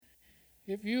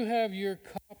If you have your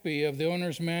copy of the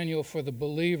Owner's Manual for the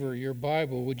Believer, your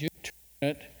Bible, would you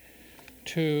turn it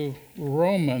to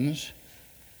Romans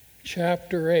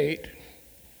chapter 8?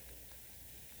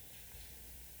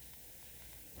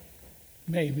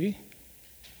 Maybe.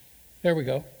 There we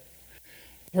go.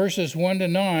 Verses 1 to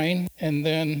 9, and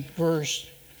then verse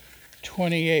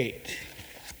 28.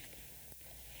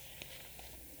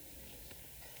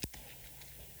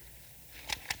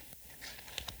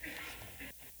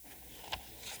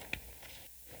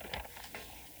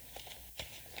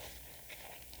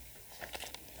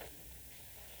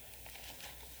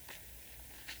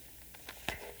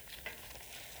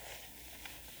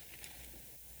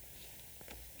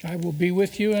 I will be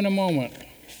with you in a moment.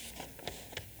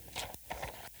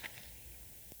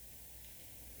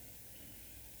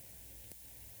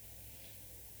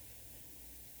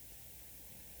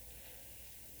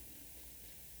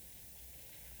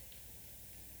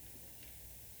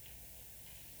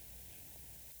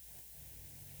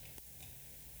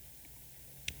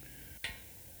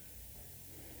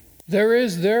 There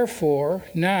is therefore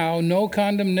now no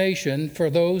condemnation for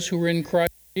those who are in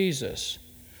Christ Jesus.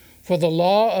 For the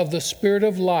law of the Spirit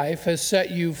of life has set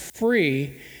you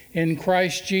free in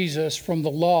Christ Jesus from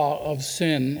the law of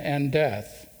sin and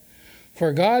death.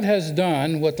 For God has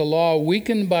done what the law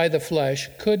weakened by the flesh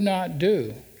could not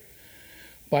do.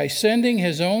 By sending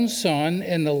his own Son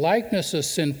in the likeness of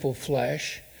sinful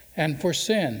flesh, and for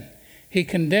sin, he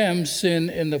condemned sin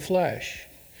in the flesh,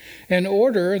 in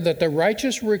order that the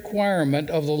righteous requirement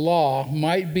of the law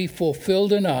might be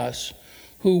fulfilled in us,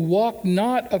 who walk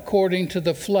not according to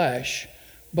the flesh,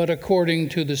 but according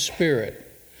to the Spirit.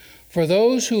 For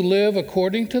those who live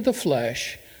according to the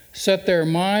flesh set their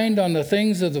mind on the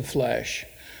things of the flesh,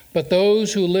 but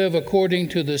those who live according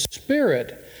to the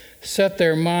Spirit set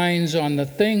their minds on the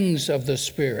things of the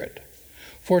Spirit.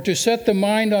 For to set the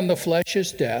mind on the flesh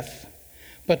is death,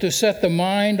 but to set the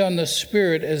mind on the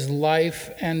Spirit is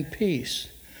life and peace.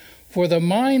 For the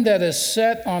mind that is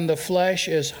set on the flesh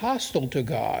is hostile to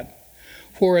God,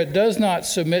 for it does not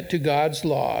submit to God's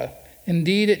law.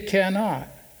 Indeed, it cannot.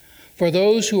 For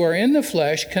those who are in the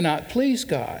flesh cannot please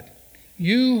God.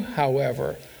 You,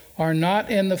 however, are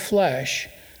not in the flesh,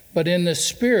 but in the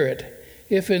Spirit,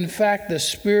 if in fact the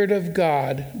Spirit of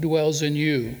God dwells in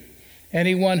you.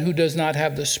 Anyone who does not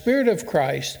have the Spirit of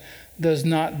Christ does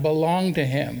not belong to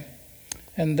him.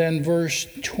 And then verse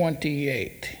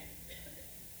 28.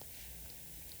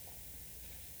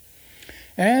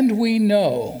 And we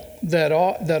know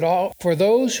that for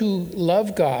those who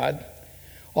love God,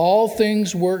 all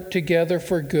things work together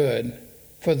for good,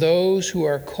 for those who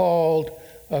are called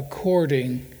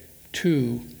according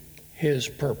to his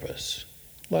purpose.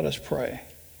 Let us pray.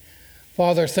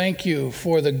 Father, thank you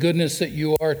for the goodness that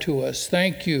you are to us.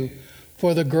 Thank you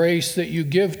for the grace that you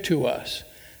give to us.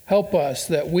 Help us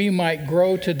that we might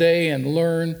grow today and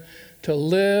learn to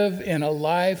live in a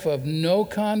life of no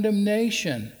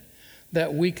condemnation,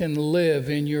 that we can live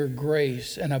in your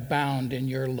grace and abound in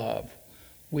your love.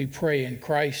 We pray in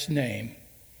Christ's name.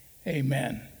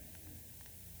 Amen.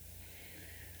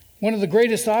 One of the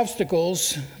greatest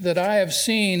obstacles that I have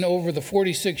seen over the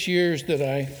 46 years that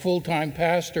I full-time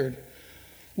pastored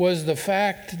was the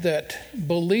fact that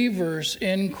believers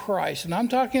in Christ, and I'm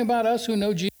talking about us who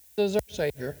know Jesus as our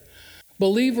Savior,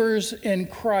 believers in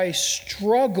Christ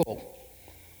struggle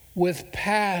with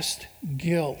past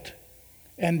guilt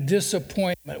and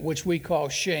disappointment, which we call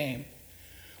shame.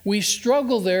 We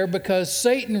struggle there because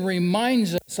Satan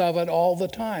reminds us of it all the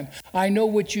time. I know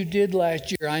what you did last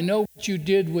year. I know what you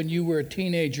did when you were a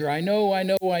teenager. I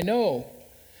know.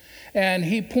 And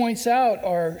he points out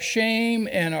our shame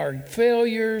and our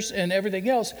failures and everything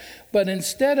else. But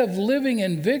instead of living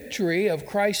in victory of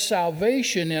Christ's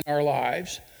salvation in our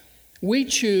lives, we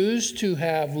choose to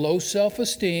have low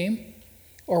self-esteem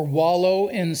or wallow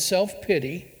in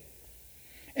self-pity.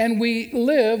 And we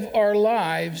live our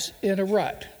lives in a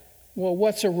rut. Well,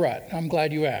 what's a rut? I'm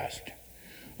glad you asked.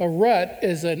 A rut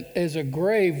is a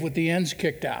grave with the ends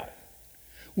kicked out.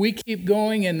 We keep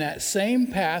going in that same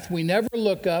path. We never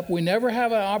look up. We never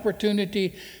have an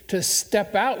opportunity to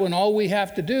step out when all we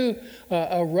have to do.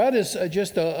 A rut is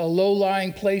just a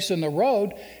low-lying place in the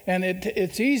road, and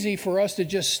it's easy for us to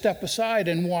just step aside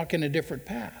and walk in a different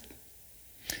path.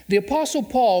 The Apostle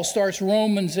Paul starts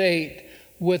Romans 8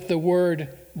 with the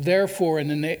word therefore in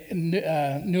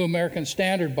the New American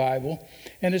Standard Bible,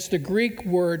 and it's the Greek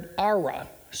word ara.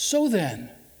 So then,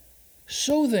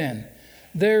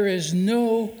 there is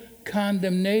no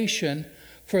condemnation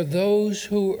for those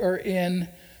who are in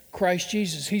Christ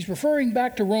Jesus. He's referring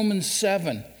back to Romans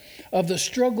 7 of the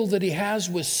struggle that he has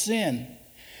with sin.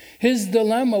 His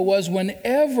dilemma was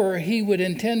whenever he would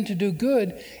intend to do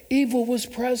good, evil was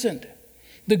present.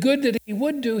 The good that he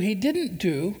would do, he didn't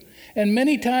do. And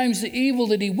many times the evil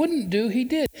that he wouldn't do, he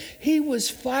did. He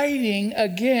was fighting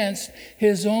against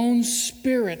his own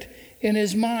spirit in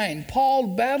his mind. Paul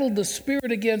battled the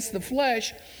spirit against the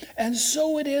flesh, and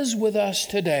so it is with us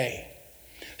today.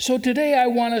 So today I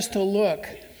want us to look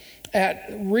at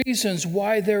reasons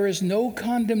why there is no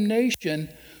condemnation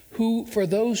for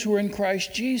those who are in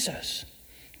Christ Jesus.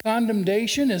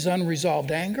 Condemnation is unresolved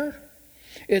anger.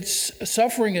 Its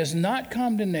suffering is not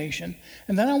condemnation.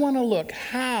 And then I want to look,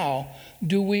 how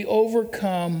do we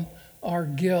overcome our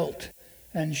guilt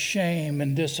and shame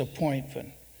and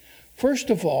disappointment? First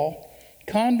of all,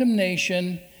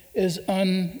 condemnation is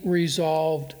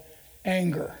unresolved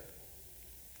anger.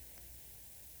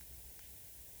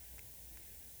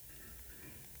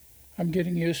 I'm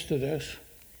getting used to this.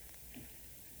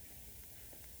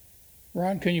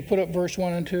 Ron, can you put up verse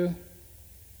 1 and 2?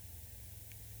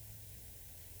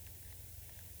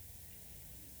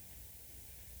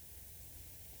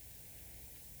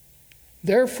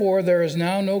 Therefore, there is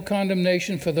now no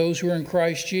condemnation for those who are in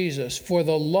Christ Jesus. For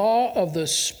the law of the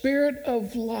Spirit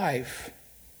of life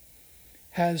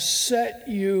has set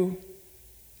you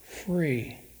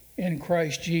free in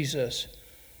Christ Jesus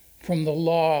from the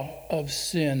law of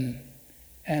sin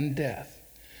and death.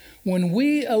 When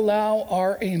we allow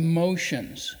our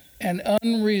emotions and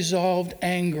unresolved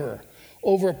anger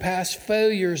over past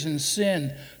failures and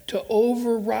sin to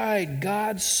override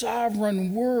God's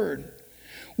sovereign word,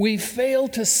 we fail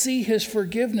to see his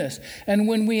forgiveness. And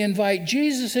when we invite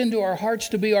Jesus into our hearts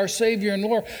to be our Savior and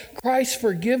Lord, Christ's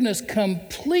forgiveness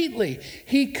completely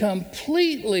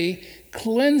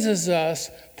cleanses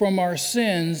us from our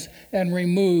sins and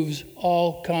removes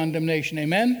all condemnation.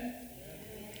 Amen?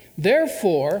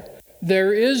 Therefore,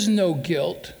 there is no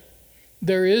guilt.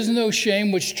 There is no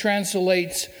shame, which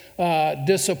translates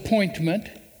disappointment,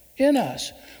 in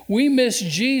us. We miss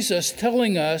Jesus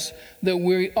telling us that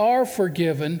we are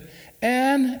forgiven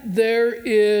and there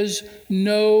is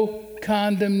no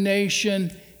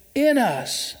condemnation in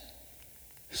us.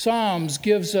 Psalms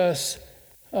gives us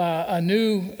a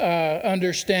new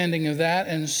understanding of that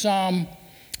in Psalm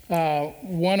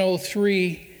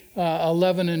 103,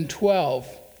 11 and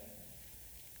 12.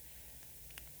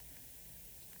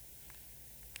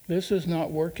 This is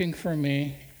not working for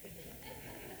me.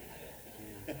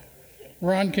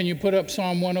 Ron, can you put up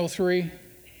Psalm 103?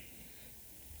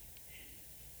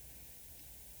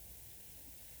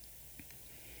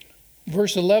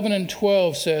 Verse 11 and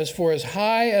 12 says, For as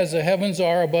high as the heavens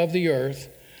are above the earth,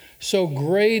 so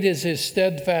great is his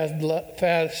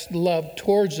steadfast love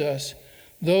towards us,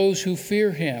 those who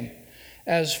fear him.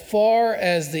 As far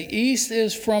as the east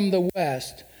is from the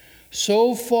west,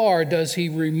 so far does he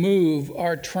remove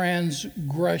our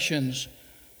transgressions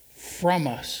from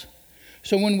us.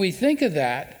 So when we think of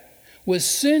that, with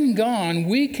sin gone,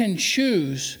 we can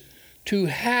choose to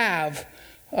have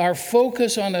our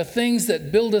focus on the things that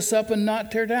build us up and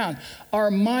not tear down. Our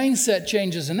mindset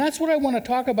changes, and that's what I want to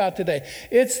talk about today.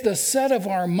 It's the set of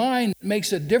our mind that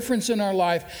makes a difference in our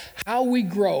life, how we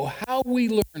grow, how we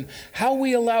learn, how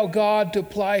we allow God to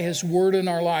apply his word in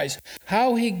our lives,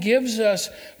 how he gives us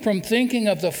from thinking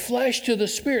of the flesh to the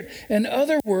spirit. In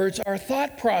other words, our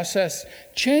thought process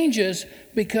changes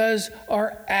because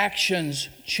our actions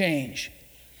change.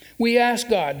 We ask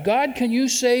God, God, can you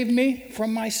save me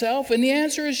from myself? And the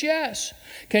answer is yes.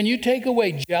 Can you take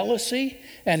away jealousy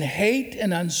and hate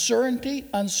and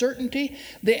uncertainty?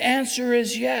 The answer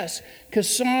is yes,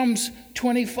 because Psalms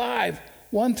 25,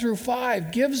 1 through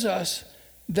 5 gives us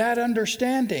that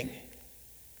understanding.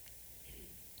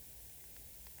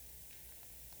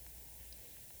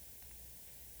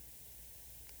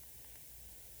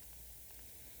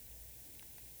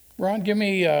 Ron, give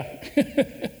me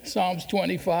Psalms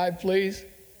 25, please.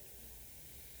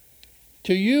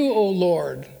 To you, O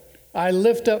Lord, I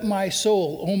lift up my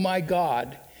soul, O my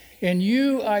God. In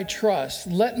you I trust.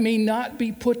 Let me not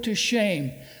be put to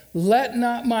shame. Let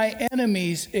not my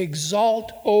enemies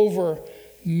exalt over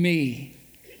me.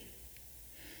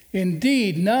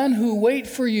 Indeed, none who wait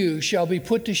for you shall be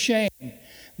put to shame.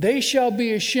 They shall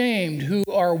be ashamed who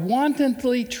are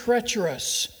wantonly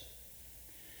treacherous.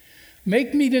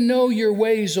 Make me to know your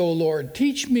ways, O Lord.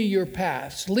 Teach me your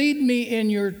paths. Lead me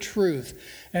in your truth.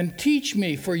 And teach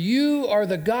me, for you are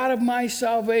the God of my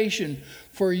salvation.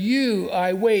 For you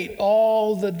I wait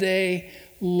all the day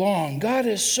long. God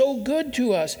is so good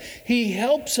to us. He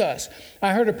helps us.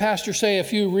 I heard a pastor say a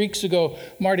few weeks ago,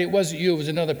 Marty, it wasn't you, it was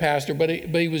another pastor, but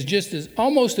he was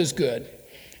almost as good.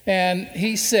 And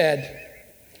he said,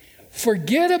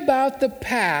 forget about the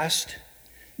past.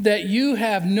 that you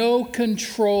have no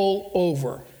control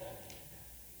over.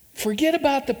 Forget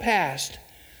about the past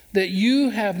that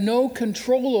you have no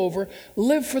control over.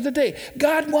 Live for the day.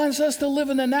 God wants us to live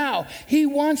in the now. He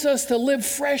wants us to live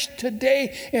fresh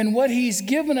today in what He's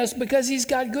given us, because He's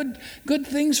got good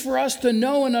things for us to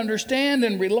know and understand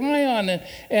and rely on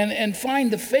and find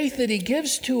the faith that He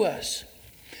gives to us.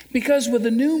 Because with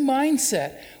a new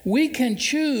mindset, we can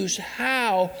choose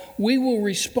how we will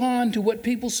respond to what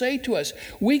people say to us.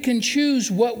 We can choose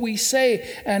what we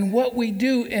say and what we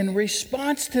do in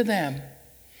response to them.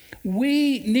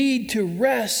 We need to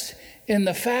rest in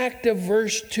the fact of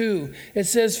verse 2. It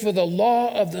says, "For the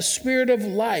law of the Spirit of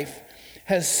life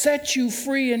has set you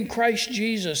free in Christ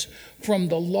Jesus from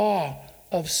the law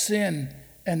of sin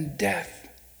and death."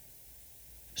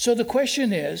 So the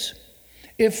question is,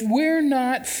 if we're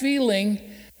not feeling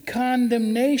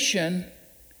condemnation,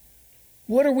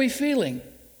 what are we feeling?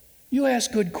 You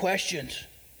ask good questions.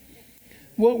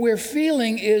 What we're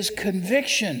feeling is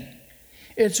conviction.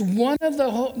 It's one of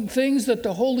the things that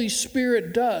the Holy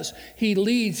Spirit does. He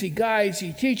leads, He guides,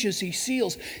 He teaches, He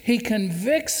seals. He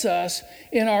convicts us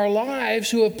in our lives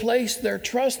who have placed their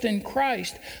trust in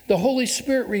Christ. The Holy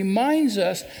Spirit reminds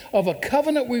us of a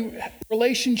covenant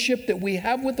relationship that we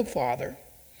have with the Father.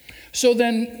 So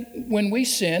then when we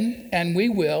sin, and we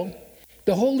will,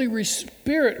 the Holy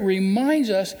Spirit reminds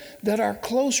us that our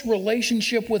close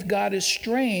relationship with God is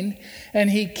strained, and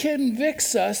He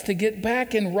convicts us to get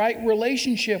back in right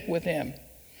relationship with Him.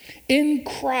 In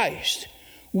Christ,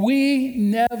 we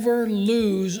never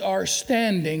lose our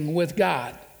standing with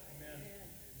God.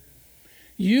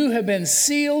 You have been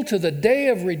sealed to the day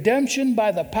of redemption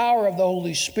by the power of the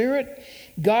Holy Spirit.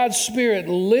 God's Spirit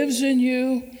lives in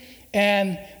you,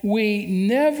 and we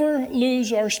never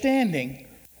lose our standing.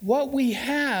 What we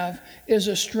have is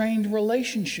a strained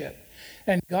relationship.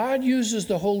 And God uses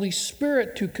the Holy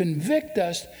Spirit to convict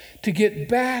us to get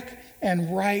back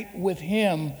and right with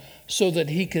Him so that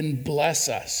He can bless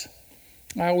us.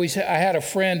 I had a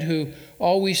friend who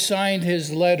always signed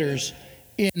his letters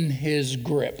in his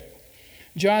grip.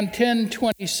 John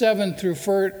 10:27 through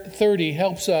 30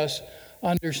 helps us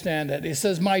understand it. It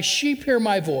says, "My sheep hear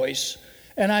my voice,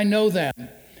 and I know them,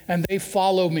 and they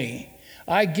follow me.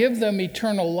 I give them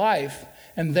eternal life,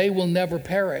 and they will never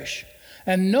perish.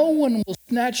 And no one will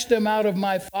snatch them out of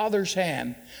my Father's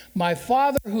hand. My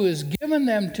Father who has given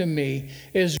them to me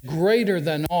is greater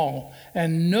than all,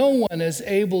 and no one is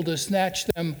able to snatch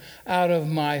them out of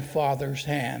my Father's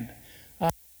hand.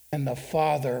 I and the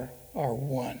Father are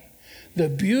one." The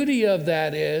beauty of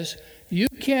that is you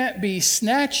can't be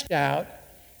snatched out,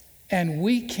 and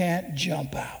we can't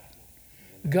jump out.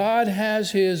 God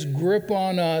has His grip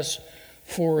on us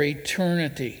for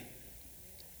eternity.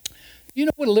 You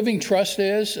know what a living trust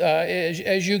is?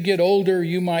 As you get older,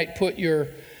 you might put your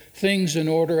things in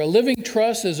order. A living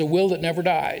trust is a will that never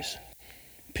dies.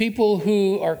 People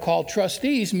who are called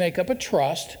trustees make up a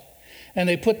trust, and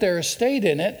they put their estate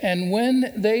in it, and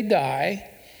when they die,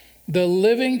 the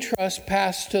living trust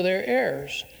passes to their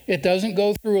heirs. It doesn't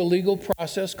go through a legal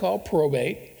process called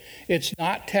probate. It's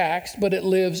not taxed, but it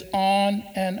lives on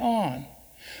and on.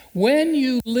 When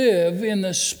you live in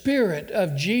the Spirit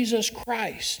of Jesus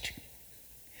Christ,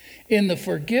 in the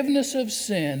forgiveness of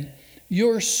sin,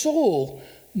 your soul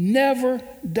never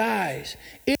dies.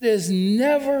 It is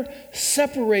never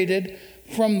separated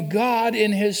from God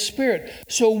in His Spirit.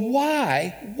 So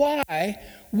why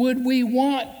would we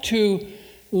want to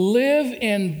live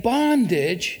in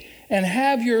bondage and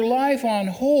have your life on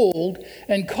hold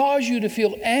and cause you to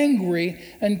feel angry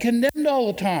and condemned all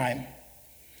the time?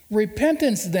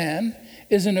 Repentance, then,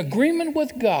 is an agreement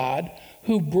with God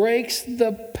who breaks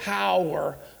the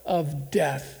power of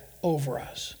death over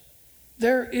us.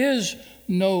 There is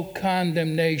no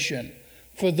condemnation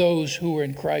for those who are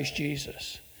in Christ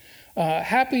Jesus.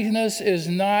 Happiness is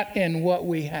not in what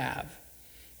we have,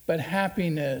 but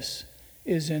happiness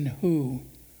is in who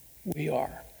we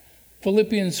are.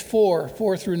 Philippians 4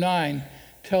 through 9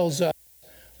 tells us,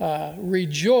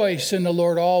 "Rejoice in the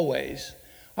Lord always.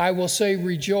 I will say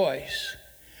rejoice.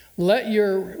 Let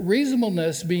your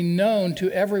reasonableness be known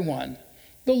to everyone.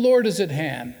 The Lord is at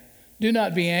hand. Do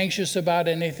not be anxious about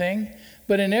anything,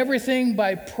 but in everything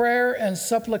by prayer and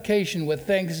supplication with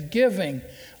thanksgiving,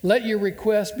 let your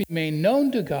requests be made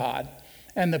known to God,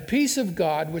 and the peace of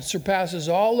God, which surpasses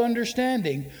all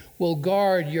understanding, will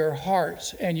guard your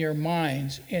hearts and your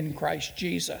minds in Christ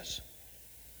Jesus."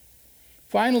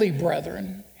 Finally,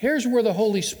 brethren, here's where the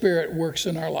Holy Spirit works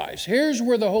in our lives. Here's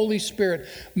where the Holy Spirit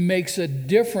makes a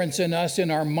difference in us, in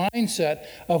our mindset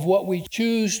of what we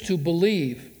choose to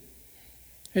believe.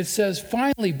 It says,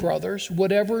 "Finally, brothers,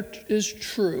 whatever is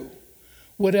true,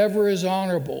 whatever is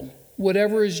honorable,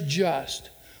 whatever is just,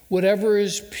 whatever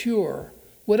is pure,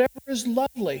 whatever is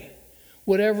lovely,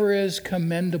 whatever is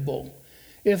commendable.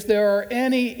 If there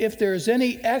is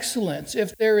any excellence,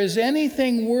 if there is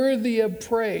anything worthy of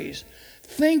praise,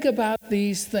 think about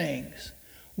these things.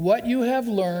 What you have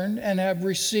learned and have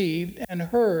received and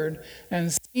heard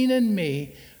and seen in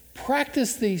me,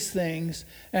 practice these things,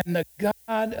 and the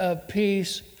God of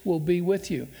peace will be with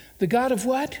you. The God of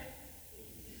what?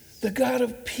 The God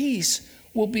of peace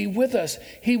will be with us.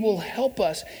 He will help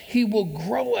us. He will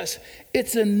grow us.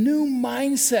 It's a new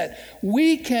mindset.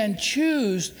 We can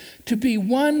choose to be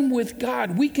one with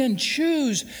God. We can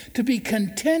choose to be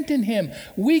content in Him.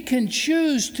 We can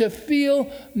choose to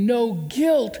feel no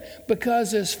guilt,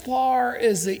 because as far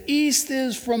as the east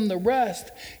is from the west,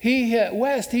 He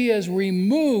has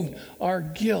removed our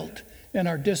guilt and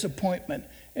our disappointment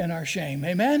and our shame.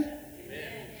 Amen?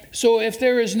 So if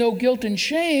there is no guilt and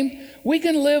shame, we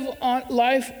can live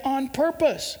life on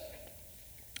purpose.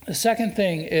 The second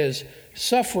thing is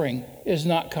suffering is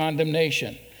not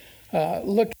condemnation.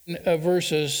 Look at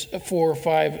verses 4,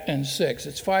 5, and 6.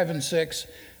 It's 5 and 6.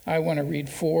 I want to read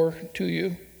 4 to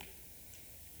you.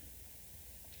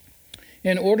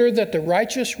 In order that the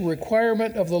righteous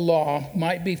requirement of the law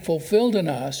might be fulfilled in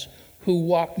us, who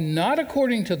walk not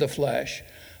according to the flesh,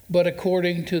 but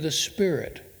according to the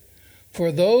Spirit. For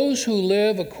those who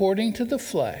live according to the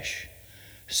flesh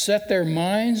set their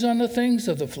minds on the things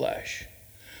of the flesh,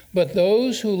 but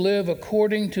those who live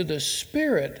according to the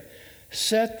Spirit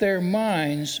set their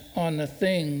minds on the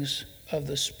things of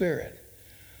the Spirit.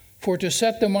 For to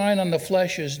set the mind on the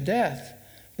flesh is death,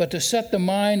 but to set the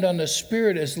mind on the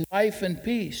Spirit is life and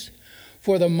peace.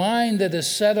 For the mind that is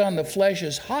set on the flesh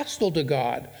is hostile to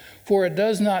God, for it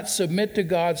does not submit to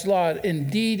God's law.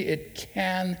 Indeed, it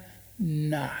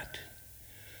cannot.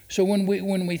 So when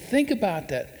we think about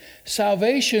that,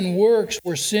 salvation works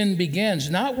where sin begins,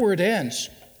 not where it ends.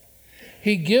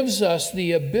 He gives us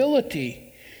the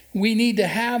ability. We need to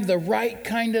have the right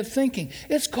kind of thinking.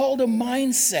 It's called a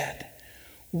mindset.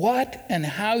 What and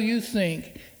how you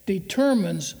think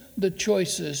determines the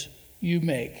choices you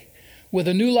make. With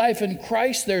a new life in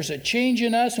Christ, there's a change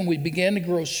in us, and we begin to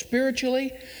grow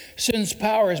spiritually. Sin's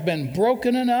power has been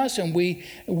broken in us, and we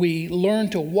learn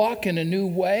to walk in a new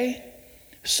way.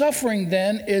 Suffering,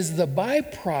 then, is the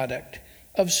byproduct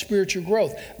of spiritual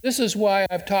growth. This is why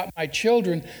I've taught my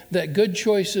children that good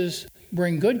choices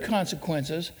bring good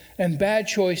consequences and bad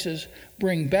choices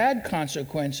bring bad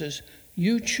consequences.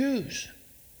 You choose.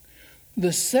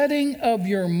 The setting of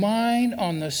your mind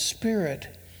on the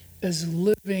Spirit is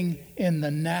living in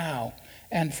the now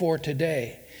and for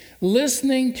today.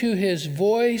 Listening to His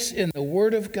voice in the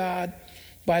Word of God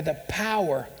by the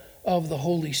power of the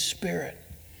Holy Spirit.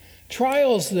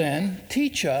 Trials, then,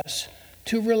 teach us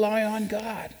to rely on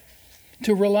God,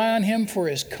 to rely on Him for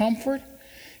His comfort.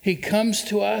 He comes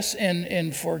to us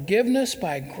in forgiveness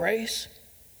by grace.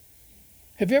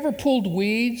 Have you ever pulled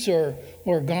weeds or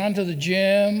gone to the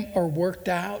gym or worked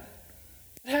out?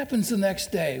 What happens the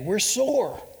next day? We're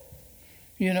sore.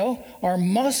 Our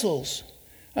muscles.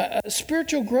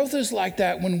 Spiritual growth is like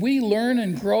that. When we learn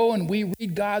and grow and we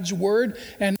read God's Word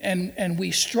and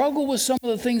we struggle with some of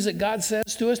the things that God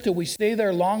says to us till we stay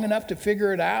there long enough to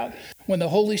figure it out, when the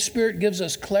Holy Spirit gives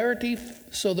us clarity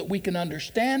so that we can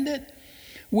understand it,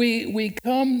 we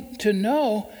come to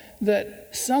know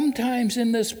that sometimes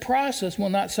in this process, well,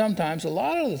 not sometimes, a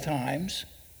lot of the times,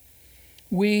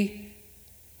 we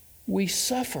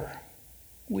suffer.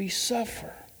 We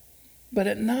suffer. But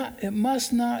it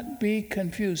must not be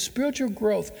confused. Spiritual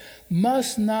growth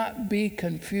must not be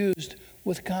confused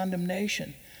with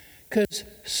condemnation, because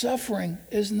suffering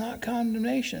is not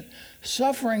condemnation.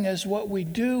 Suffering is what we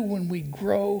do when we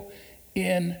grow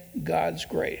in God's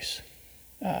grace.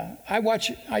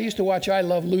 I used to watch I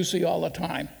Love Lucy all the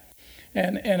time,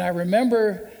 and I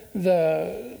remember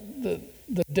the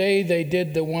day they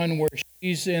did the one where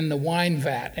she's in the wine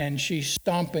vat and she's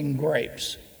stomping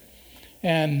grapes.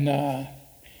 And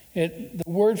the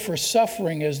word for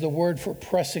suffering is the word for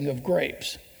pressing of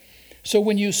grapes. So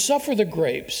when you suffer the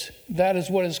grapes, that is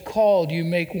what is called, you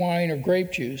make wine or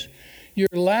grape juice. You're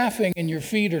laughing and your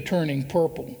feet are turning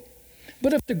purple.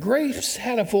 But if the grapes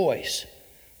had a voice,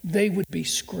 they would be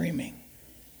screaming.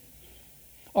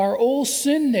 Our old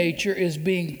sin nature is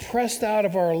being pressed out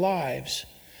of our lives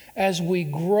as we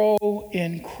grow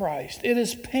in Christ. It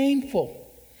is painful.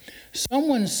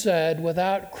 Someone said,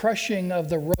 without crushing of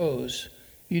the rose,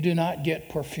 you do not get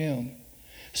perfume.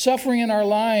 Suffering in our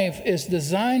life is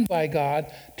designed by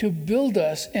God to build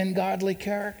us in godly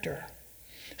character.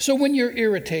 So when you're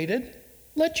irritated,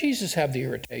 let Jesus have the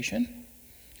irritation.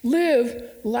 Live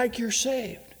like you're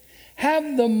saved.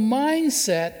 Have the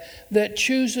mindset that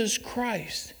chooses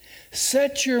Christ.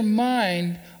 Set your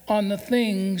mind on the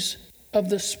things of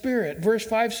the Spirit. Verse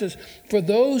 5 says, "For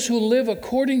those who live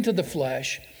according to the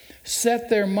flesh set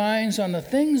their minds on the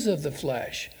things of the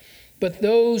flesh, but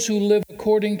those who live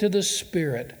according to the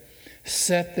Spirit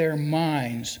set their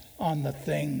minds on the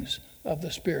things of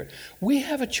the Spirit." We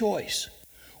have a choice.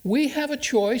 We have a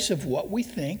choice of what we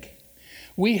think.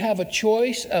 We have a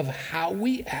choice of how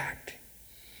we act.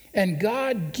 And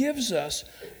God gives us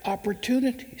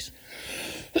opportunities.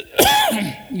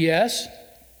 Yes,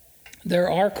 there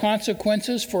are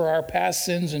consequences for our past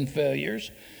sins and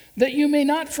failures that you may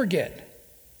not forget.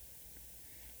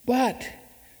 But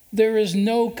there is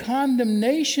no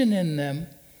condemnation in them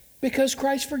because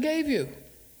Christ forgave you.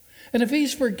 And if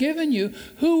He's forgiven you,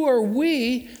 who are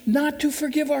we not to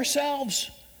forgive ourselves?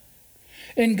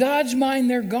 In God's mind,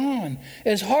 they're gone.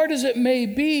 As hard as it may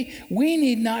be, we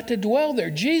need not to dwell there.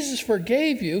 Jesus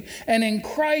forgave you, and in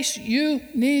Christ, you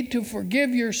need to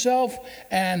forgive yourself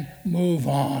and move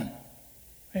on.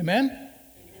 Amen?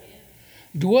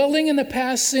 Dwelling in the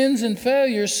past sins and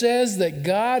failures says that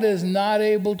God is not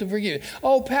able to forgive you.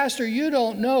 Oh, Pastor, you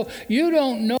don't know. You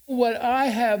don't know what I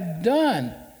have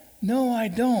done. No, I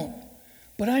don't.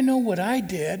 But I know what I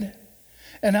did.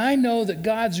 And I know that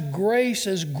God's grace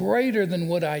is greater than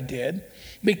what I did.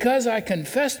 Because I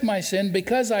confessed my sin,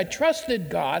 because I trusted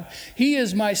God, He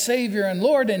is my Savior and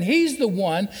Lord, and He's the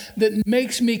one that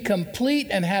makes me complete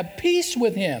and have peace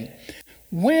with Him.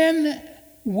 When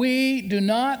we do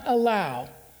not allow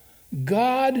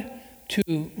God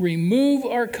to remove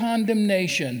our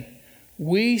condemnation,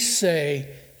 we say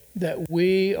that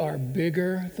we are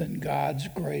bigger than God's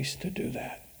grace to do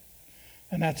that.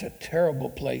 And that's a terrible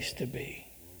place to be.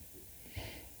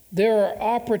 There are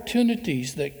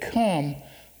opportunities that come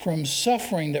from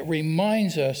suffering that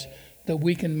reminds us that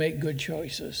we can make good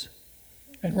choices.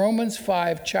 In Romans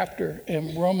chapter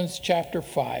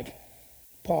 5,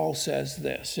 Paul says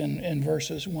this in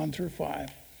verses 1 through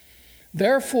 5.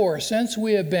 "Therefore, since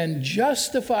we have been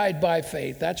justified by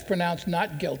faith," that's pronounced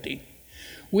not guilty,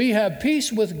 "we have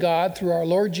peace with God through our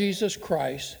Lord Jesus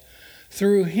Christ.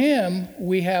 Through Him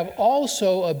we have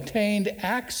also obtained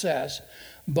access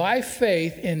by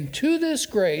faith into this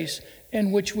grace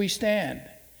in which we stand.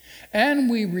 And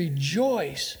we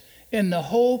rejoice in the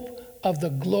hope of the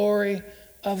glory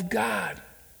of God."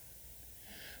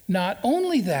 Not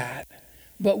only that,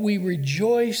 but we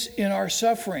rejoice in our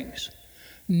sufferings,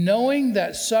 knowing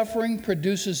that suffering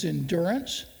produces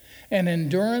endurance, and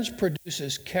endurance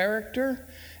produces character,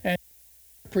 and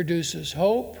produces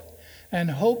hope,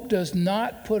 and hope does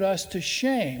not put us to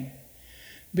shame,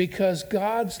 because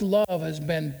God's love has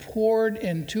been poured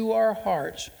into our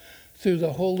hearts through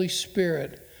the Holy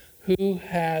Spirit who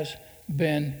has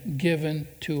been given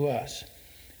to us.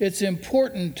 It's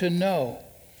important to know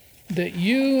that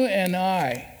you and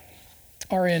I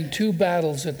are in two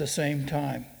battles at the same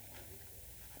time.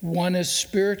 One is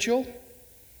spiritual,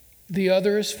 the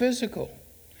other is physical.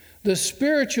 The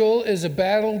spiritual is a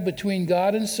battle between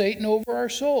God and Satan over our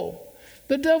soul.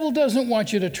 The devil doesn't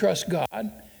want you to trust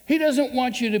God. He doesn't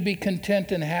want you to be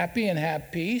content and happy and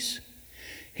have peace.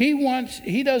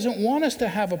 He doesn't want us to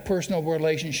have a personal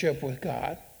relationship with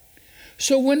God.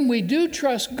 So when we do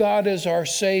trust God as our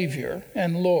Savior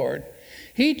and Lord,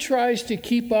 He tries to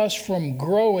keep us from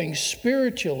growing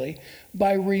spiritually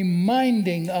by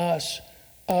reminding us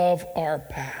of our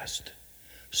past,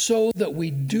 so that we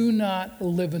do not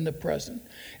live in the present.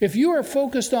 If you are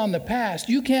focused on the past,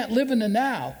 you can't live in the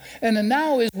now. And the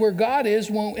now is where God is,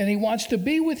 and He wants to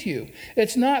be with you.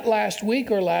 It's not last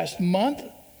week or last month.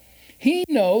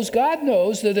 God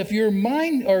knows that if your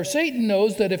mind, or Satan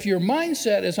knows that if your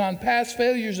mindset is on past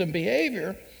failures and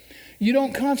behavior, you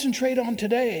don't concentrate on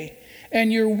today.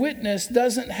 And your witness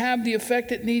doesn't have the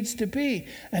effect it needs to be.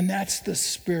 And that's the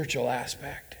spiritual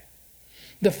aspect.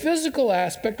 The physical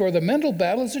aspect, or the mental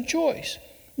battle, is a choice.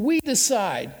 We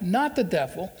decide, not the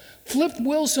devil. Flip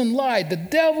Wilson lied. The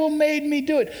devil made me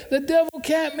do it. The devil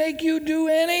can't make you do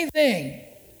anything.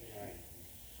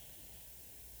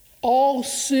 All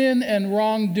sin and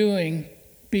wrongdoing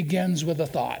begins with a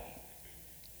thought.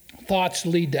 Thoughts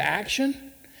lead to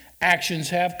action. Actions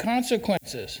have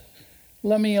consequences.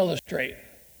 Let me illustrate.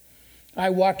 I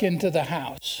walk into the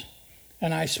house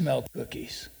and I smell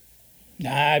cookies.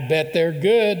 I bet they're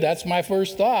good. That's my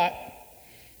first thought.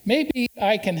 Maybe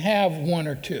I can have one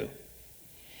or two.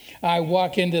 I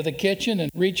walk into the kitchen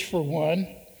and reach for one,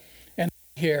 and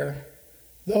I hear,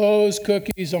 "Those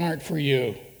cookies aren't for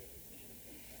you."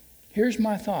 Here's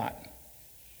my thought.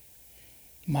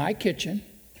 My kitchen,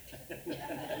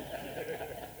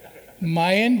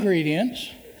 my ingredients,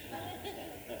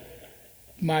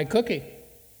 my cookie.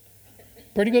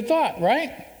 Pretty good thought,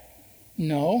 right?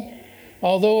 No.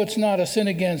 Although it's not a sin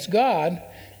against God,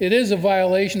 it is a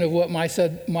violation of what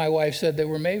my wife said they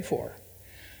were made for.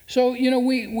 So,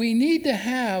 we need to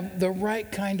have the right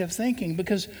kind of thinking,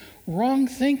 because wrong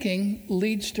thinking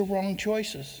leads to wrong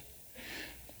choices.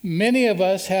 Many of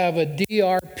us have a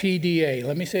DRPDA.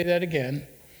 Let me say that again.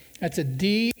 That's a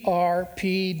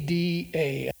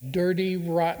DRPDA, a dirty,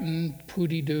 rotten,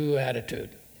 pooty-doo attitude.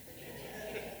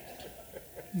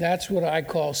 That's what I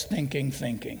call stinking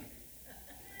thinking.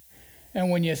 And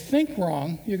when you think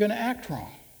wrong, you're going to act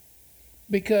wrong.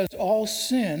 Because all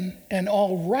sin and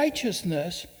all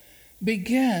righteousness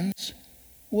begins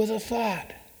with a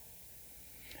thought.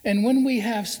 And when we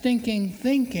have stinking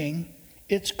thinking,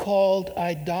 it's called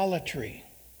idolatry.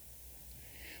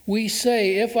 We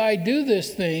say, if I do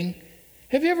this thing,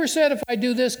 have you ever said, if I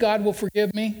do this, God will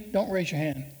forgive me? Don't raise your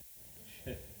hand.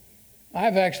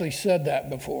 I've actually said that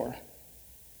before.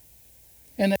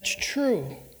 And it's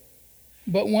true.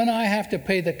 But when I have to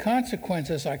pay the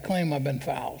consequences, I claim I've been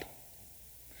fouled.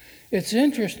 It's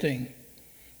interesting.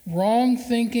 Wrong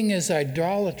thinking is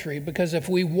idolatry, because if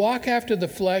we walk after the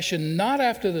flesh and not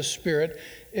after the Spirit,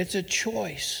 it's a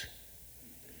choice.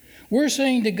 We're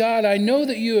saying to God, I know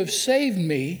that you have saved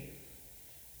me,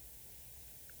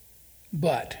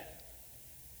 but,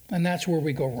 and that's where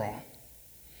we go wrong.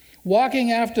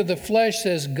 Walking after the flesh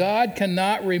says, God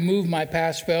cannot remove my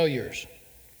past failures.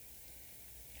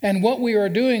 And what we are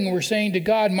doing, we're saying to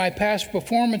God, my past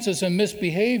performances and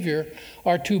misbehavior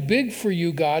are too big for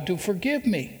you, God, to forgive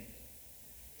me.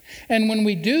 And when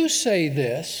we do say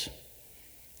this,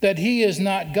 that he is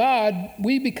not God,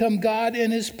 we become God in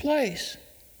his place.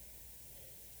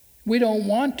 We don't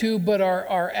want to, but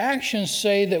our actions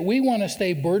say that we want to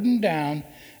stay burdened down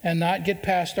and not get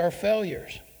past our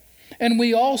failures. And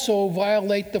we also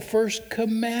violate the first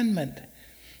commandment.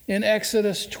 In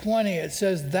Exodus 20, it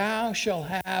says, thou shalt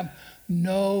have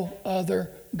no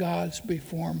other gods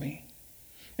before me.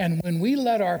 And when we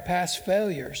let our past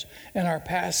failures and our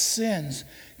past sins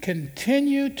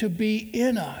continue to be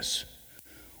in us,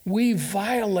 we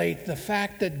violate the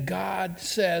fact that God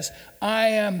says, I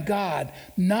am God.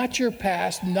 Not your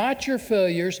past, not your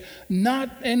failures, not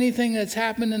anything that's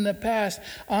happened in the past.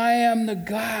 I am the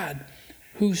God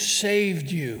who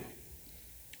saved you.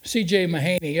 C.J.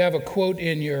 Mahaney, you have a quote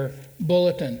in your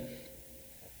bulletin.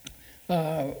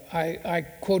 I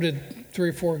quoted 3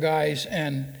 or 4 guys,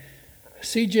 and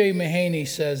C.J. Mahaney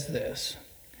says this: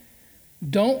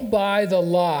 don't buy the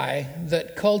lie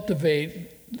that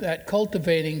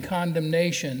cultivating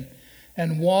condemnation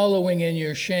and wallowing in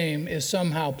your shame is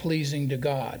somehow pleasing to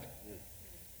God,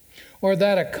 or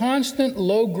that a constant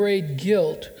low-grade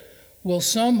guilt will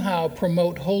somehow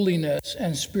promote holiness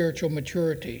and spiritual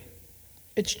maturity.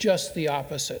 It's just the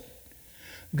opposite.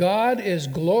 God is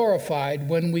glorified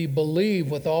when we believe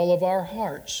with all of our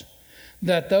hearts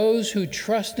that those who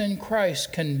trust in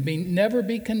Christ can never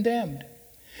be condemned.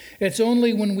 It's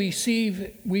only when we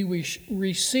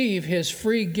receive his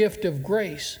free gift of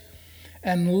grace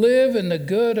and live in the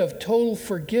good of total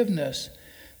forgiveness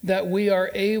that we are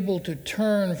able to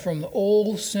turn from the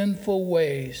old sinful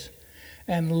ways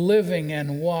and living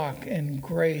and walk in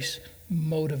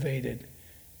grace-motivated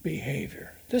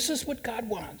behavior. This is what God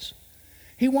wants.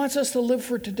 He wants us to live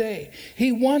for today.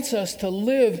 He wants us to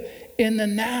live in the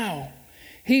now.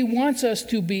 He wants us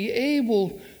to be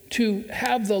able to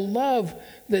have the love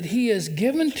that he has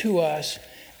given to us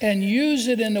and use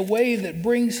it in a way that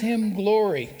brings him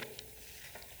glory.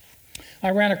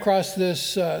 I ran across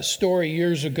this story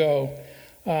years ago.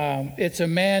 It's a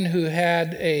man who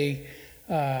had a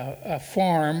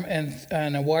farm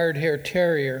and a wired-haired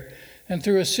terrier. And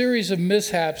through a series of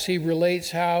mishaps, he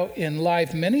relates how in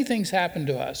life many things happen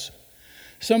to us.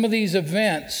 Some of these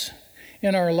events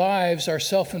in our lives are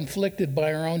self-inflicted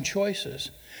by our own choices.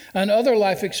 And other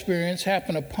life experiences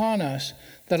happen upon us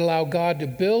that allow God to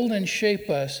build and shape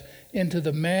us into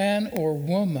the man or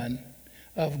woman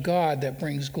of God that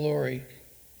brings glory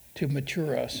to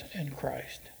mature us in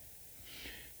Christ.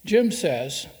 Jim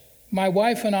says, my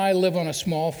wife and I live on a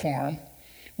small farm.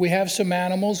 We have some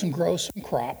animals and grow some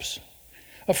crops.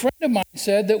 A friend of mine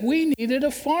said that we needed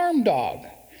a farm dog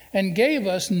and gave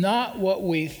us not what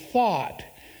we thought,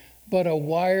 but a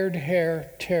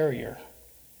wired-hair terrier.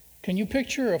 Can you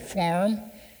picture a farm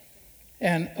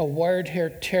and a wired-hair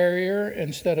terrier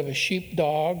instead of a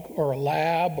sheepdog or a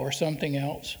lab or something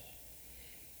else?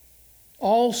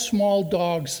 All small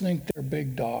dogs think they're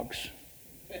big dogs.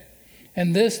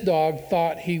 And this dog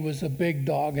thought he was a big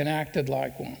dog and acted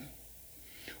like one.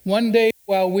 One day,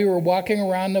 while we were walking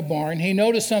around the barn, he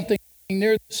noticed something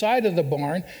near the side of the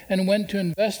barn and went to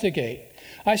investigate.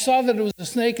 I saw that it was a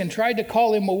snake and tried to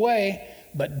call him away,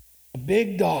 but a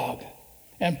big dog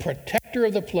and protector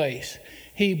of the place,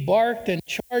 he barked and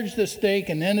charged the snake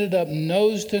and ended up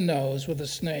nose to nose with the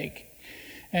snake.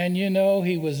 And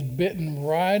he was bitten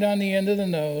right on the end of the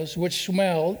nose, which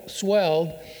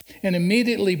swelled and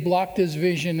immediately blocked his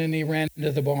vision, and he ran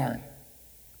into the barn.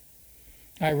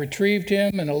 I retrieved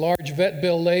him, and a large vet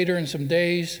bill later, in some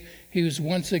days, he was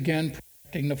once again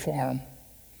protecting the farm.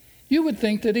 You would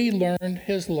think that he learned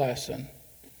his lesson.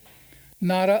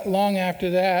 Not long after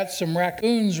that, some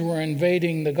raccoons were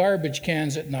invading the garbage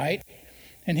cans at night,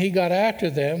 and he got after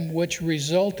them, which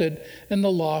resulted in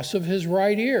the loss of his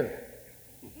right ear.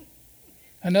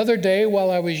 Another day, while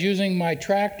I was using my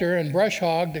tractor and brush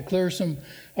hog to clear some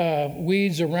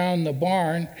weeds around the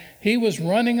barn, he was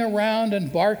running around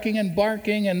and barking in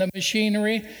the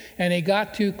machinery, and he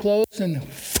got too close and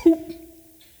whoop,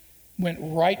 went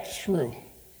right through,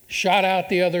 shot out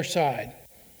the other side.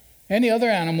 Any other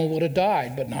animal would have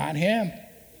died, but not him.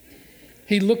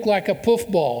 He looked like a poof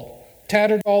ball,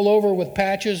 tattered all over with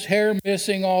patches, hair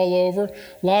missing all over,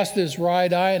 lost his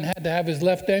right eye, and had to have his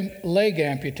left leg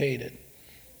amputated.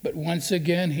 But once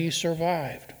again, he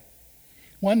survived.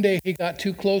 One day, he got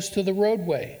too close to the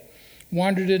roadway,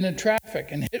 wandered into traffic,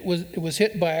 and it was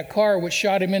hit by a car, which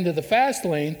shot him into the fast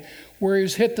lane, where he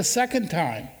was hit the second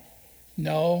time.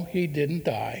 No, he didn't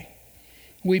die.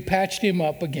 We patched him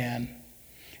up again.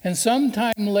 And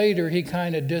sometime later, he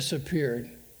kind of disappeared.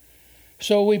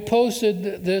 So we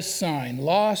posted this sign: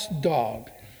 lost dog,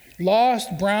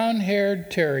 lost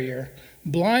brown-haired terrier,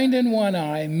 blind in one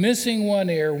eye, missing one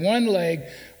ear, one leg,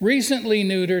 recently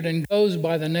neutered, and goes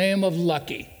by the name of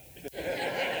Lucky.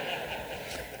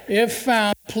 If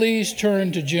found, please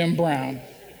turn to Jim Brown.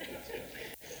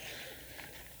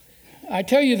 I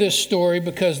tell you this story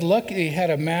because Lucky had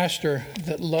a master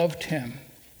that loved him.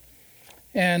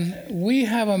 And we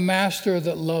have a master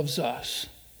that loves us.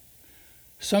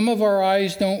 Some of our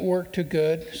eyes don't work too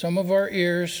good. Some of our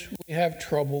ears, we have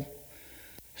trouble.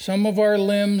 Some of our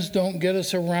limbs don't get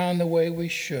us around the way we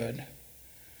should.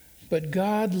 But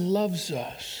God loves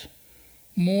us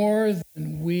more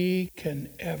than we can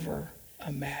ever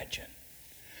imagine.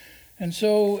 And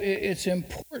so it's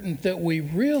important that we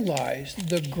realize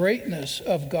the greatness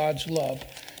of God's love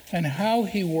and how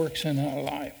He works in our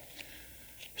life.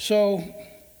 So,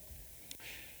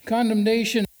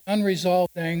 condemnation is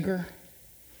unresolved anger.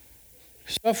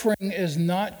 Suffering is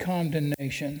not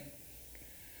condemnation.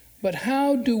 But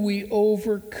how do we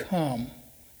overcome?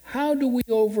 How do we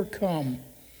overcome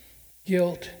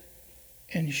guilt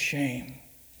and shame?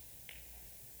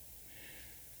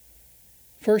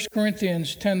 1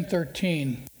 Corinthians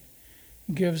 10:13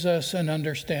 gives us an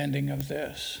understanding of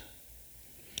this.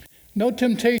 No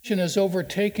temptation has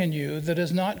overtaken you that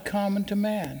is not common to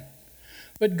man.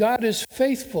 But God is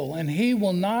faithful, and He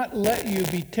will not let you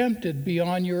be tempted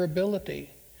beyond your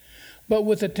ability. But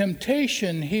with the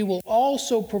temptation, He will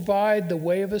also provide the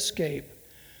way of escape,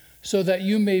 so that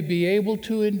you may be able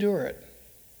to endure it.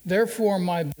 Therefore,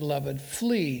 my beloved,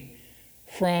 flee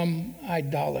from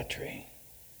idolatry.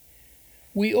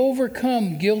 We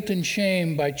overcome guilt and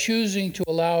shame by choosing to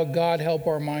allow God help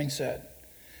our mindset.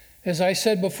 As I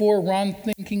said before, wrong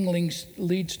thinking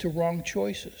leads to wrong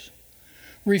choices.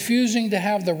 Refusing to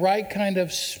have the right kind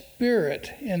of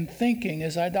spirit in thinking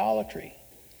is idolatry.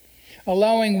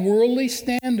 Allowing worldly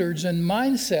standards and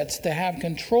mindsets to have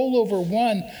control over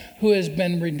one who has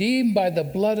been redeemed by the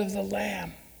blood of the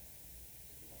Lamb.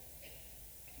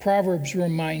 Proverbs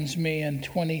reminds me in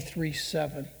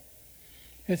 23:7.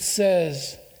 It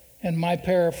says, in my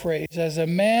paraphrase, as a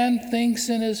man thinks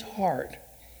in his heart,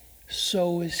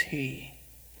 so is he.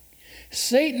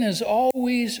 Satan is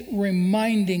always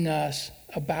reminding us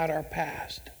about our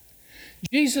past.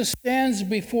 Jesus stands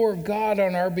before God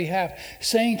on our behalf,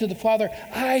 saying to the Father,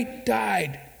 I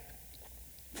died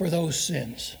for those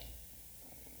sins.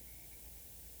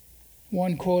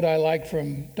 One quote I like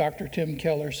from Dr. Tim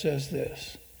Keller says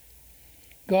this: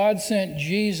 God sent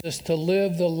Jesus to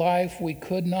live the life we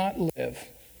could not live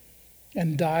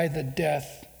and die the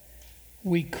death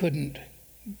we couldn't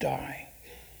die.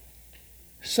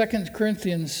 2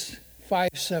 Corinthians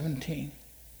 5:17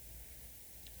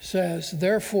 says,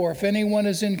 therefore, if anyone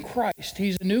is in Christ,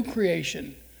 he's a new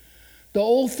creation. The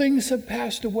old things have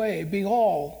passed away.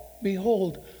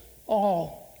 Behold,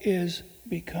 all is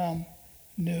become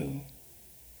new.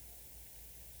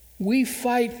 We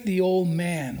fight the old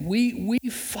man. We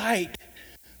fight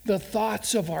the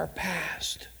thoughts of our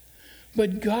past.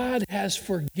 But God has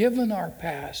forgiven our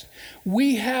past.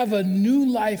 We have a new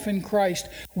life in Christ.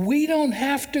 We don't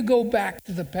have to go back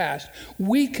to the past.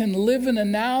 We can live in the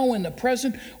now, in the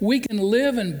present. We can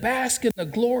live and bask in the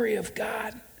glory of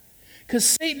God. Because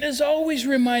Satan is always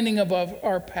reminding of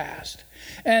our past.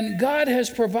 And God has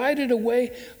provided a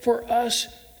way for us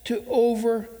to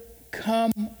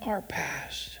overcome our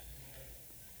past.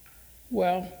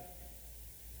 Well,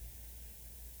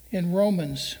 in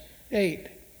Romans 8,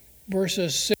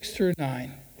 verses 6 through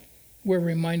 9, we're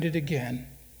reminded again.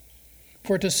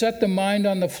 For to set the mind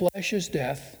on the flesh is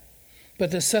death,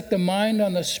 but to set the mind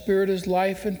on the Spirit is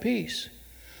life and peace.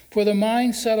 For the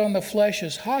mind set on the flesh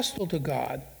is hostile to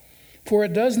God, for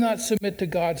it does not submit to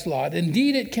God's law.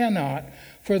 Indeed, it cannot,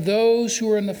 for those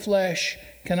who are in the flesh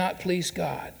cannot please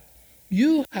God.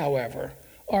 You, however,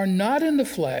 are not in the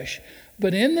flesh,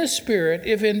 but in the Spirit,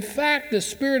 if in fact the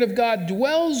Spirit of God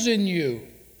dwells in you.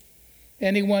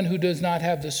 Anyone who does not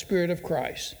have the Spirit of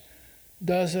Christ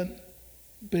doesn't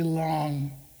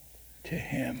belong to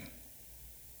him.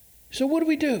 So what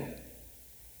do?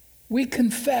 We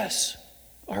confess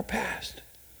our past.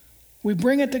 We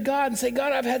bring it to God and say,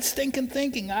 God, I've had stinking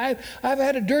thinking. I've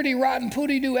had a dirty, rotten,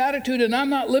 pooty-doo attitude, and I'm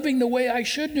not living the way I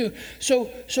should do. So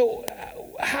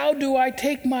how do I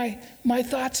take my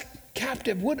thoughts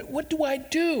captive? What do I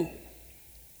do?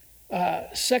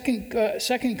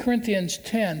 2 Corinthians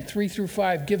 10, 3 through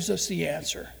 5 gives us the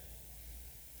answer.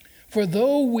 For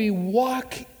though we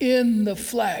walk in the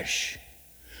flesh,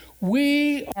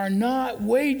 we are not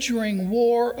wagering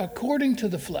war according to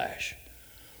the flesh.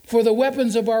 For the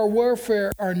weapons of our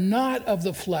warfare are not of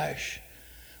the flesh,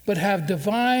 but have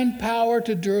divine power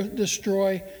to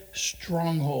destroy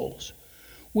strongholds.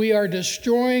 We are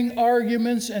destroying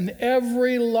arguments and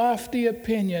every lofty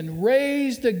opinion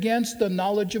raised against the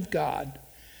knowledge of God,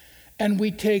 and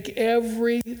we take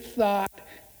every thought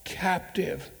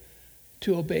captive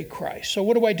to obey Christ. So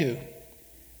what do?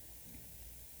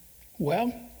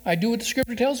 Well, I do what the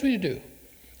Scripture tells me to do.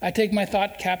 I take my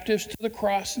thought captives to the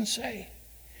cross and say,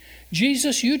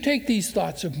 Jesus, you take these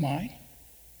thoughts of mine.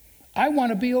 I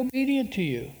want to be obedient to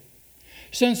you.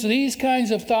 Since these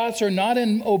kinds of thoughts are not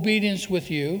in obedience with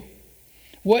you,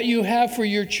 what you have for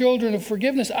your children of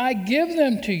forgiveness, I give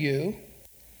them to you.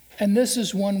 And this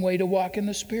is one way to walk in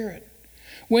the Spirit.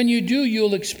 When you do,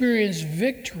 you'll experience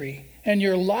victory, and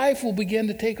your life will begin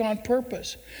to take on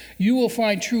purpose. You will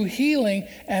find true healing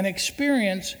and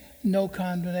experience no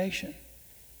condemnation.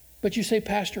 But you say,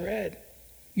 Pastor Ed,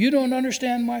 you don't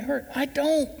understand my hurt. I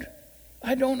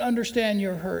don't understand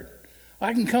your hurt.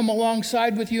 I can come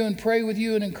alongside with you and pray with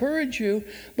you and encourage you,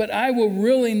 but I will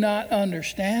really not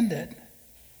understand it.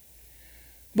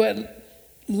 But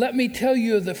let me tell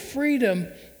you the freedom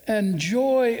and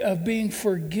joy of being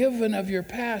forgiven of your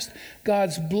past.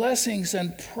 God's blessings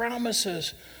and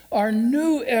promises are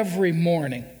new every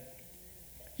morning.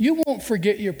 You won't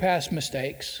forget your past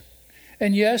mistakes.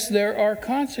 And yes, there are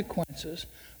consequences,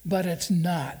 but it's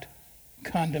not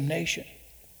condemnation.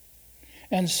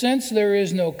 And since there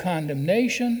is no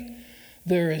condemnation,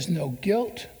 there is no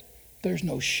guilt, there's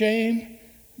no shame,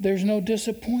 there's no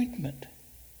disappointment.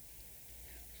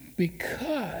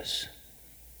 Because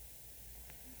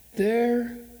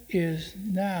there is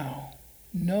now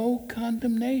no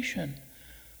condemnation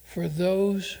for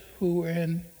those who are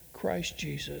in Christ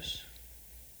Jesus.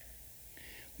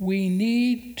 We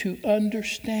need to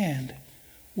understand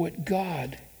what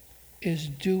God is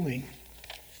doing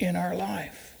in our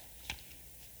life.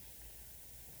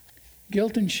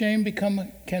 Guilt and shame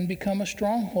can become a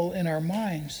stronghold in our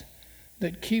minds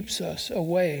that keeps us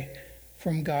away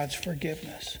from God's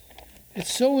forgiveness.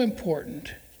 It's so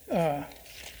important. I'm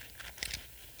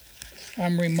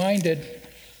reminded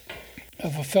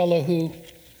of a fellow who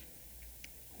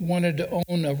wanted to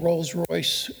own a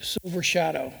Rolls-Royce Silver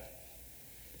Shadow.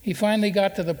 He finally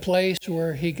got to the place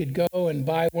where he could go and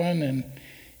buy one, and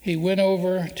he went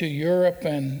over to Europe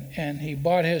and he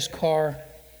bought his car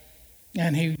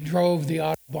and he drove the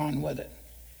Autobahn with it.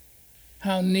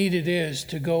 How neat it is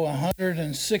to go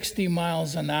 160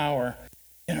 miles an hour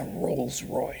in a Rolls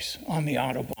Royce on the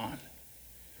Autobahn.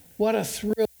 What a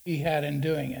thrill he had in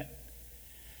doing it.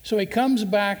 So he comes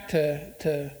back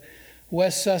to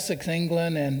West Sussex,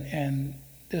 England, and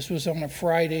this was on a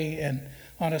Friday, and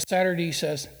on a Saturday he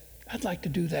says, I'd like to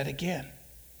do that again.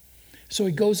 So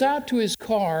he goes out to his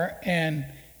car and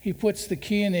he puts the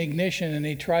key in the ignition and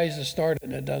he tries to start it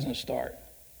and it doesn't start.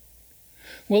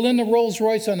 Well, in the Rolls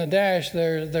Royce on the dash,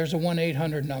 there's a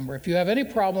 1-800 number. If you have any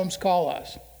problems, call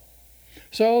us.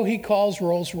 So he calls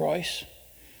Rolls Royce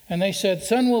and they said,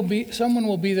 someone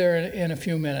will be there in a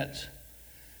few minutes.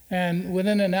 And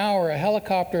within an hour, a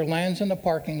helicopter lands in the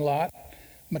parking lot.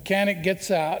 Mechanic gets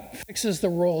out, fixes the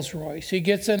Rolls Royce. He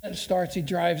gets in it, starts, he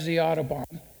drives the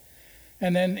Autobahn.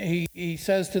 And then he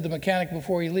says to the mechanic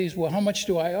before he leaves, well, how much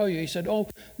do I owe you? He said, oh,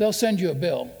 they'll send you a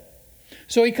bill.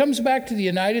 So he comes back to the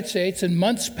United States, and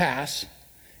months pass,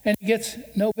 and he gets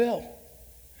no bill.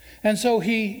 And so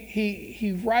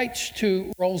he writes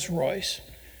to Rolls Royce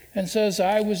and says,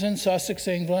 I was in Sussex,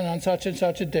 England on such and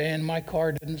such a day, and my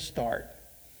car didn't start.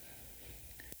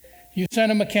 You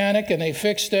sent a mechanic, and they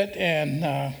fixed it, and,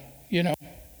 I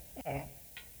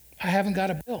haven't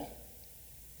got a bill.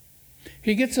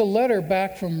 He gets a letter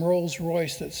back from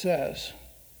Rolls-Royce that says,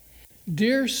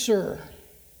 Dear Sir,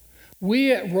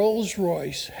 we at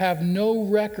Rolls-Royce have no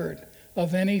record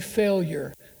of any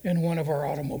failure in one of our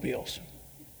automobiles.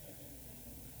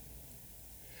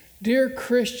 Dear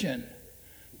Christian,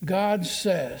 God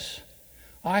says,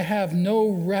 I have no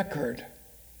record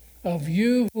of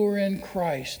you who are in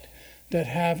Christ that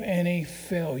have any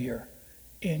failure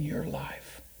in your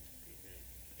life.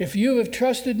 If you have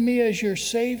trusted me as your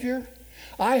Savior,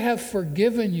 I have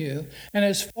forgiven you, and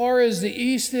as far as the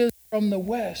east is from the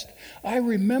west, I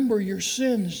remember your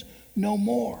sins no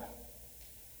more.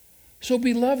 So,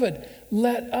 beloved,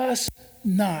 let us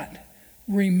not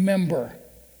remember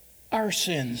our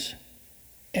sins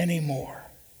anymore.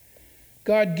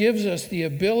 God gives us the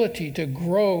ability to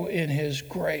grow in His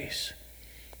grace.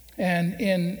 And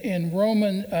in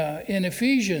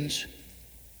Ephesians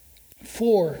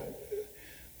 4,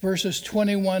 verses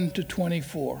 21 to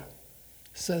 24,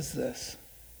 says this: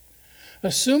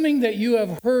 assuming that you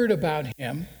have heard about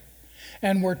Him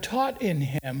and were taught in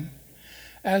Him,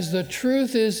 as the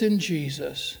truth is in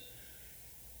Jesus,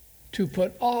 to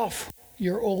put off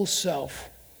your old self,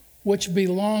 which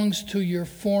belongs to your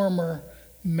former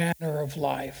manner of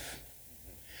life,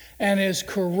 and is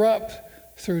corrupt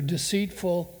through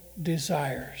deceitful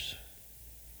desires,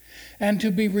 and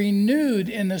to be renewed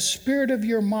in the spirit of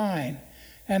your mind,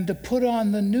 and to put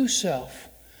on the new self,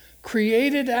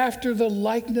 created after the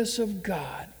likeness of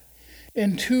God,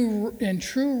 in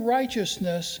true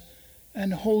righteousness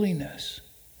and holiness.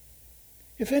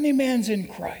 If any man's in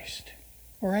Christ,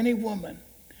 or any woman,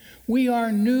 we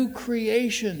are new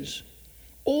creations.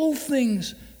 Old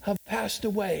things have passed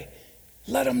away.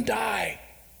 Let them die.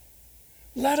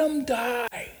 Let them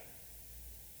die.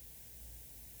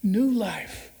 New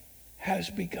life has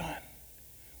begun.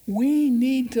 We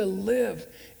need to live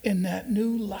in that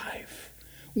new life.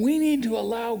 We need to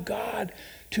allow God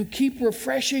to keep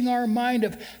refreshing our mind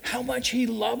of how much He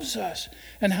loves us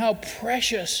and how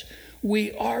precious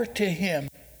we are to Him.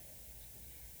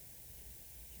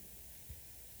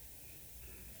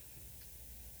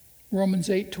 Romans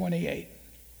 8:28,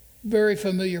 very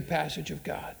familiar passage of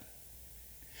God.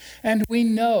 And we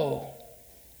know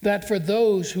that for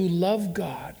those who love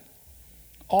God,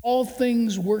 all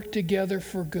things work together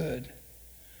for good,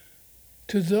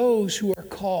 to those who are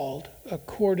called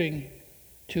according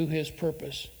to His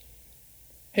purpose.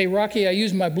 Hey, Rocky, I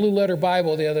used my Blue Letter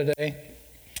Bible the other day,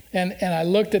 and I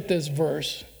looked at this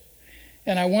verse,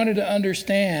 and I wanted to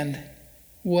understand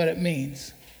what it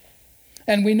means.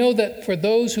 And we know that for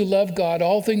those who love God,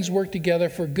 all things work together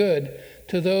for good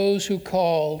to those who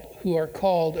are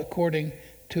called according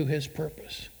to His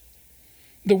purpose.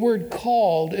 The word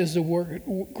called is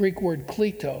the Greek word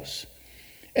kletos,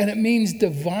 and it means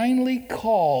divinely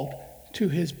called to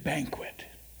His banquet.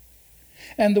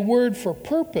 And the word for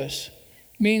purpose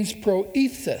means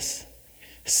proethys,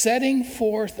 setting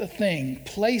forth a thing,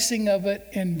 placing of it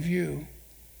in view.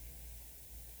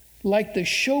 Like the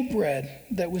showbread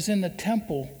that was in the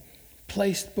temple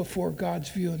placed before God's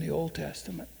view in the Old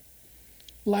Testament.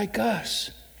 Like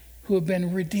us who have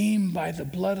been redeemed by the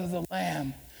blood of the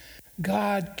Lamb,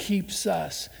 God keeps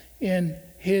us in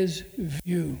His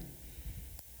view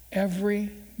every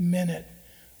minute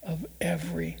of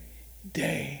every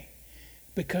day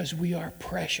because we are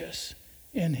precious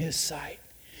in His sight.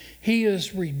 He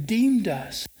has redeemed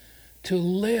us to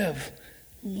live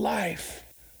life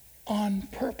on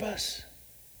purpose.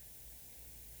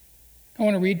 I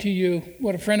want to read to you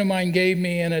what a friend of mine gave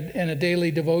me in a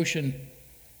daily devotion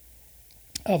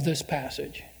of this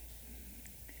passage.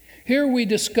 Here we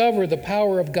discover the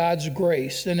power of God's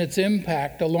grace and its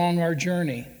impact along our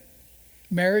journey.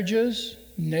 Marriages,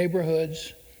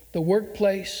 neighborhoods, the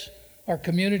workplace, our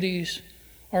communities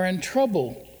are in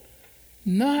trouble,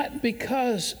 not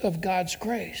because of God's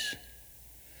grace,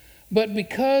 but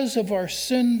because of our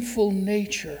sinful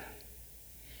nature.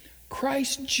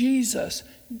 Christ Jesus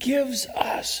gives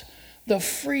us the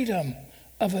freedom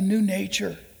of a new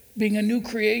nature, being a new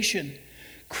creation,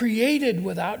 created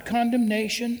without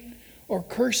condemnation or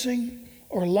cursing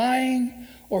or lying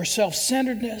or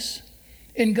self-centeredness.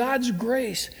 In God's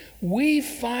grace, we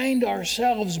find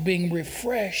ourselves being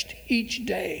refreshed each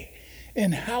day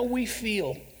in how we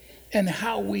feel and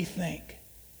how we think.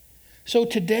 So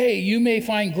today, you may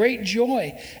find great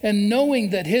joy in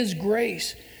knowing that His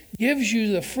grace gives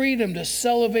you the freedom to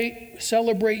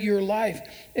celebrate your life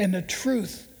in the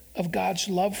truth of God's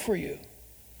love for you.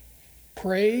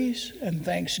 Praise and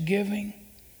thanksgiving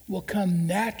will come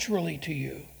naturally to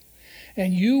you,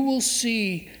 and you will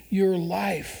see your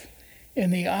life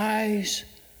in the eyes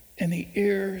and the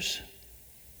ears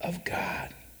of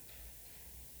God.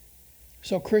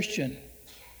 So, Christian,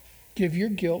 give your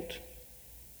guilt,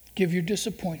 give your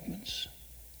disappointments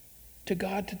to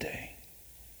God today.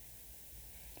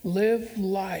 Live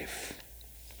life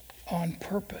on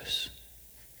purpose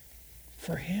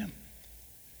for Him.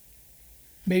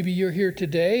 Maybe you're here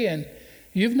today and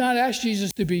you've not asked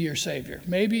Jesus to be your Savior.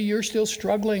 Maybe you're still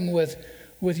struggling with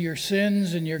your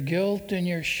sins and your guilt and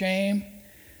your shame.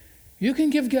 You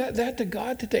can give that to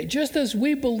God today. Just as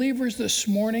we believers this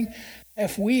morning,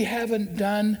 if we haven't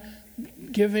done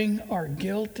giving our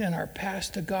guilt and our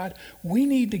past to God, we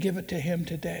need to give it to Him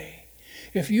today.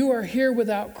 If you are here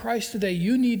without Christ today,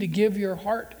 you need to give your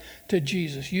heart to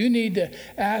Jesus. You need to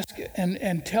ask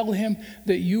and tell Him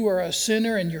that you are a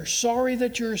sinner and you're sorry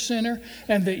that you're a sinner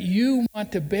and that you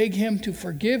want to beg Him to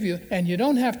forgive you. And you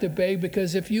don't have to beg,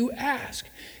 because if you ask,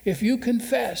 if you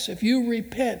confess, if you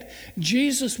repent,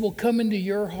 Jesus will come into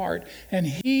your heart and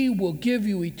He will give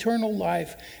you eternal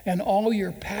life, and all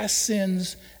your past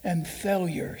sins and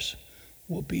failures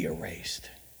will be erased.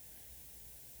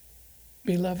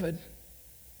 Beloved,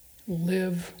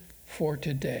 live for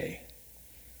today,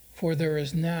 for there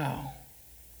is now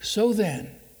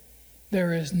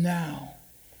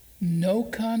no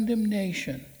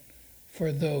condemnation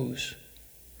for those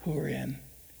who are in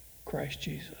Christ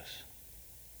Jesus.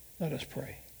 Let us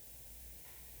pray.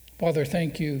 Father,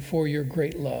 thank you for your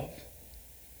great love.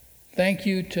 Thank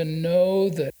you to know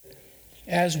that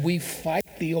as we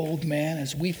fight the old man,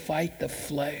 as we fight the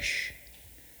flesh,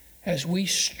 as we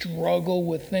struggle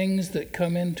with things that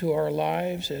come into our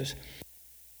lives, as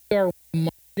we are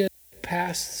reminded of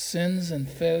past sins and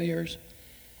failures,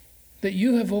 that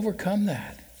you have overcome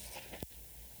that.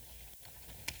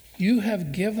 You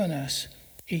have given us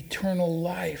eternal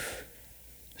life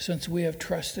since we have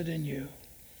trusted in you.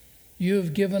 You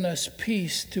have given us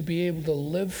peace to be able to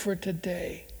live for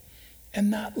today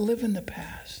and not live in the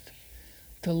past,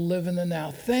 to live in the now.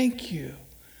 Thank you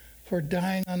for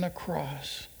dying on the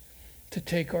cross to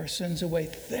take our sins away.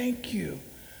 Thank you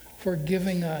for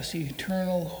giving us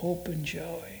eternal hope and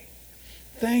joy.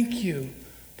 Thank you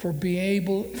for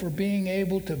being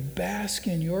able to bask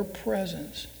in your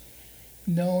presence,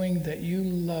 knowing that you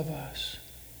love us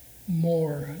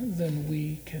more than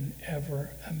we can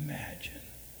ever imagine.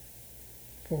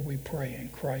 For we pray in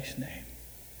Christ's name.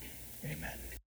 Amen.